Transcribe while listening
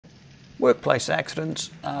Workplace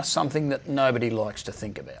accidents are something that nobody likes to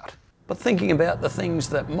think about. But thinking about the things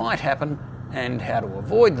that might happen and how to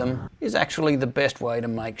avoid them is actually the best way to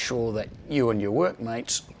make sure that you and your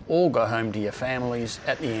workmates all go home to your families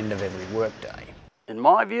at the end of every workday. In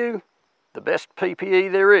my view, the best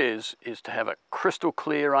PPE there is to have a crystal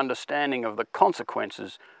clear understanding of the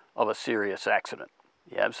consequences of a serious accident.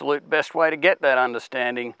 The absolute best way to get that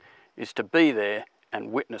understanding is to be there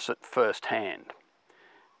and witness it firsthand.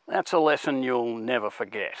 That's a lesson you'll never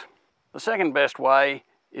forget. The second best way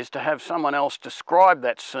is to have someone else describe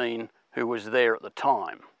that scene who was there at the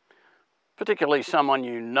time, particularly someone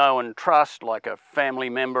you know and trust, like a family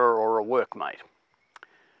member or a workmate.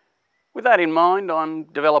 With that in mind, I'm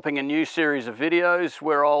developing a new series of videos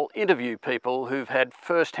where I'll interview people who've had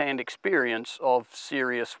first-hand experience of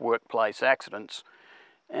serious workplace accidents,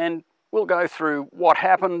 and we'll go through what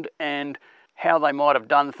happened and how they might have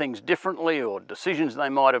done things differently or decisions they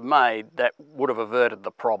might have made that would have averted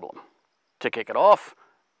the problem. To kick it off,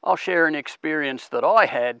 I'll share an experience that I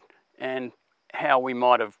had and how we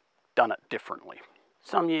might have done it differently.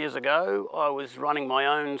 Some years ago, I was running my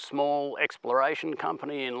own small exploration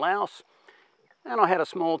company in Laos, and I had a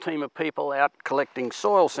small team of people out collecting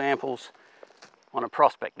soil samples on a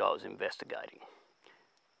prospect I was investigating.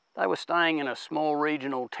 They were staying in a small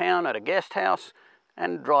regional town at a guest house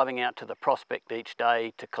and driving out to the prospect each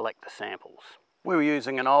day to collect the samples. We were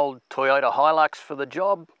using an old Toyota Hilux for the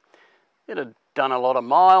job. It had done a lot of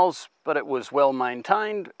miles, but it was well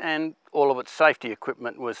maintained and all of its safety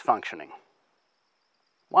equipment was functioning.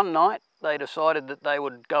 One night they decided that they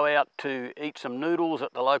would go out to eat some noodles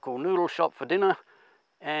at the local noodle shop for dinner,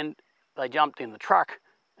 and they jumped in the truck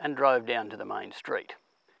and drove down to the main street.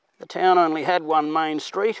 The town only had one main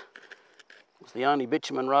street. It was the only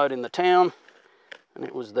bitumen road in the town, and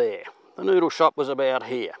it was there. The noodle shop was about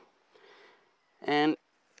here. And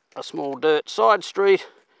a small dirt side street,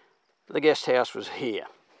 the guest house was here.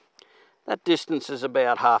 That distance is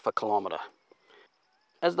about half a kilometre.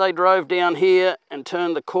 As they drove down here and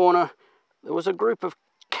turned the corner, there was a group of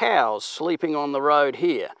cows sleeping on the road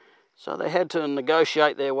here. So they had to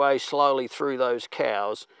negotiate their way slowly through those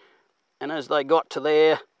cows. And as they got to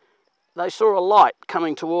there, they saw a light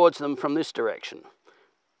coming towards them from this direction.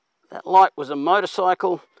 That light was a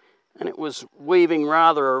motorcycle, and it was weaving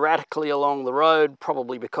rather erratically along the road,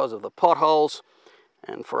 probably because of the potholes,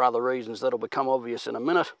 and for other reasons that'll become obvious in a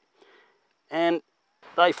minute. And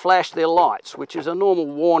they flashed their lights, which is a normal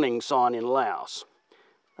warning sign in Laos.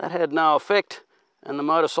 That had no effect, and the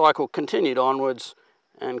motorcycle continued onwards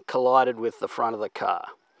and collided with the front of the car.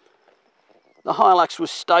 The Hilux was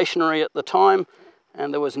stationary at the time,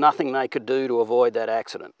 and there was nothing they could do to avoid that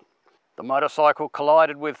accident. The motorcycle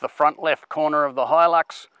collided with the front left corner of the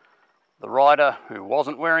Hilux. The rider, who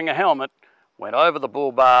wasn't wearing a helmet, went over the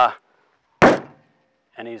bull bar,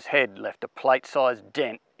 and his head left a plate-sized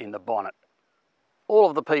dent in the bonnet. All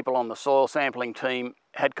of the people on the soil sampling team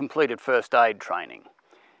had completed first aid training,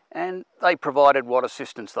 and they provided what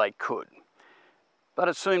assistance they could. But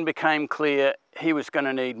it soon became clear he was going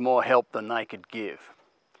to need more help than they could give.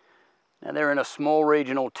 Now, they're in a small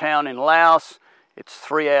regional town in Laos. It's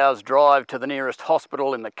 3 hours drive to the nearest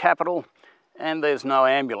hospital in the capital, and there's no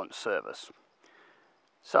ambulance service.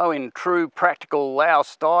 So in true practical Laos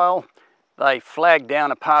style, they flagged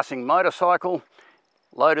down a passing motorcycle,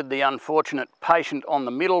 loaded the unfortunate patient on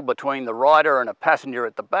the middle between the rider and a passenger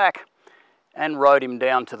at the back, and rode him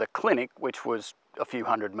down to the clinic, which was a few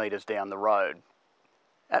hundred metres down the road.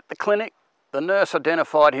 At the clinic, the nurse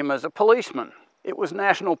identified him as a policeman. It was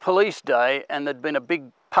National Police Day, and there'd been a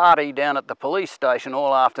big party down at the police station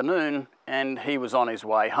all afternoon, and he was on his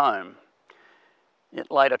way home. It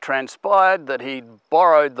later transpired that he'd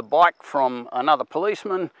borrowed the bike from another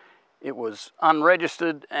policeman. It was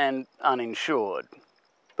unregistered and uninsured.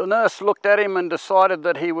 The nurse looked at him and decided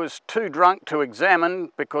that he was too drunk to examine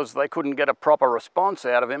because they couldn't get a proper response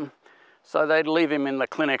out of him, so they'd leave him in the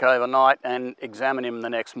clinic overnight and examine him the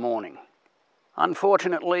next morning.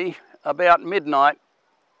 Unfortunately, about midnight,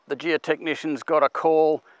 the geotechnicians got a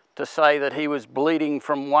call to say that he was bleeding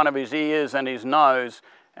from one of his ears and his nose,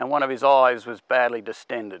 and one of his eyes was badly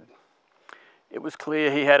distended. It was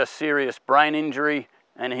clear he had a serious brain injury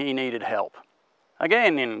and he needed help.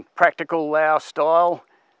 Again, in practical Laos style,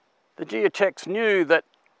 the geotechs knew that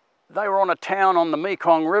they were on a town on the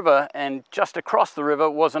Mekong River, and just across the river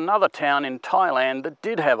was another town in Thailand that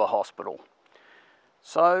did have a hospital.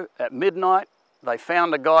 So at midnight, they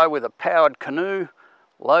found a guy with a powered canoe,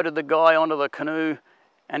 loaded the guy onto the canoe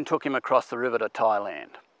and took him across the river to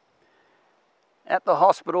Thailand. At the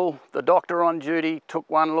hospital, the doctor on duty took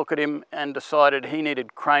one look at him and decided he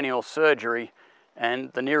needed cranial surgery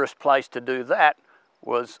and the nearest place to do that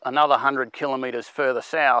was another 100 kilometres further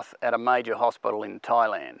south at a major hospital in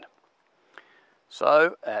Thailand.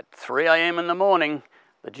 So at 3 a.m. in the morning,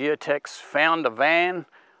 the geotechs found a van,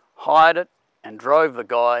 hired it, and drove the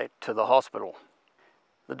guy to the hospital.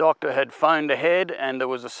 The doctor had phoned ahead and there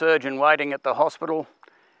was a surgeon waiting at the hospital,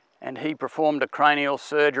 and he performed a cranial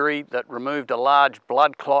surgery that removed a large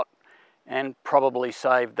blood clot and probably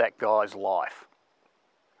saved that guy's life.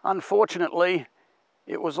 Unfortunately,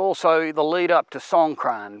 it was also the lead up to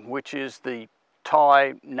Songkran, which is the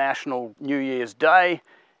Thai National New Year's Day,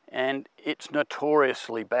 and it's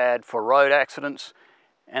notoriously bad for road accidents,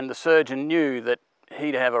 and the surgeon knew that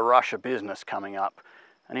he'd have a rush of business coming up.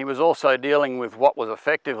 And he was also dealing with what was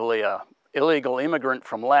effectively an illegal immigrant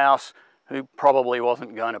from Laos who probably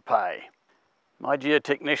wasn't going to pay. My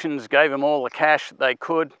geotechnicians gave him all the cash they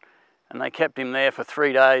could, and they kept him there for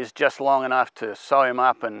 3 days, just long enough to sew him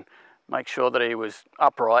up and make sure that he was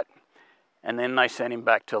upright, and then they sent him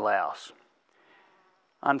back to Laos.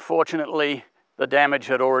 Unfortunately, the damage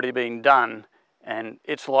had already been done, and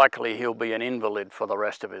it's likely he'll be an invalid for the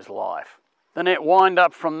rest of his life. The net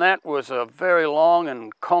wind-up from that was a very long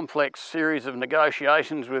and complex series of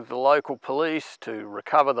negotiations with the local police to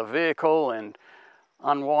recover the vehicle and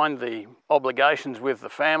unwind the obligations with the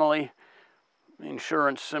family.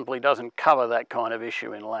 Insurance simply doesn't cover that kind of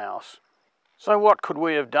issue in Laos. So what could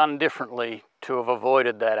we have done differently to have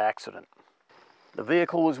avoided that accident? The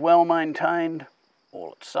vehicle was well maintained,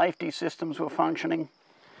 all its safety systems were functioning,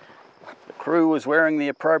 the crew was wearing the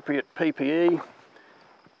appropriate PPE,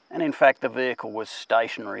 and in fact the vehicle was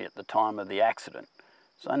stationary at the time of the accident,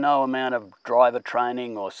 so no amount of driver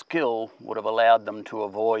training or skill would have allowed them to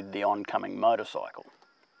avoid the oncoming motorcycle.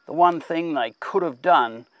 The one thing they could have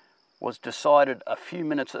done was decided a few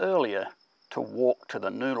minutes earlier to walk to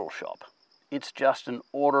the noodle shop. It's just an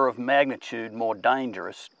order of magnitude more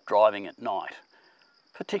dangerous driving at night,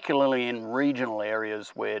 particularly in regional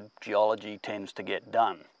areas where geology tends to get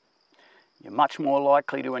done. You're much more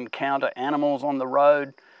likely to encounter animals on the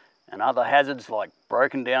road, and other hazards like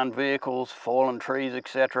broken down vehicles, fallen trees,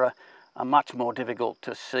 etc. are much more difficult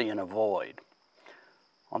to see and avoid.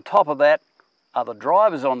 On top of that, other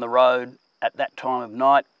drivers on the road at that time of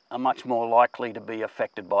night are much more likely to be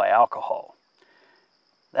affected by alcohol.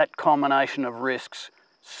 That combination of risks,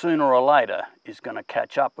 sooner or later, is going to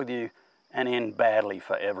catch up with you and end badly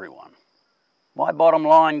for everyone. My bottom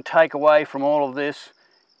line takeaway from all of this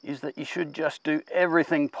is that you should just do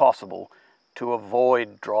everything possible to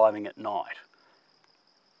avoid driving at night.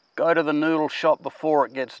 Go to the noodle shop before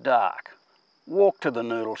it gets dark. Walk to the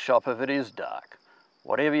noodle shop if it is dark.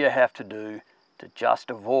 Whatever you have to do to just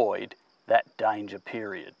avoid that danger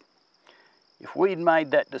period. If we'd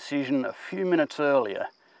made that decision a few minutes earlier,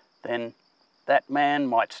 then that man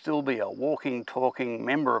might still be a walking, talking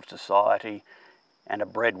member of society and a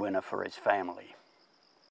breadwinner for his family.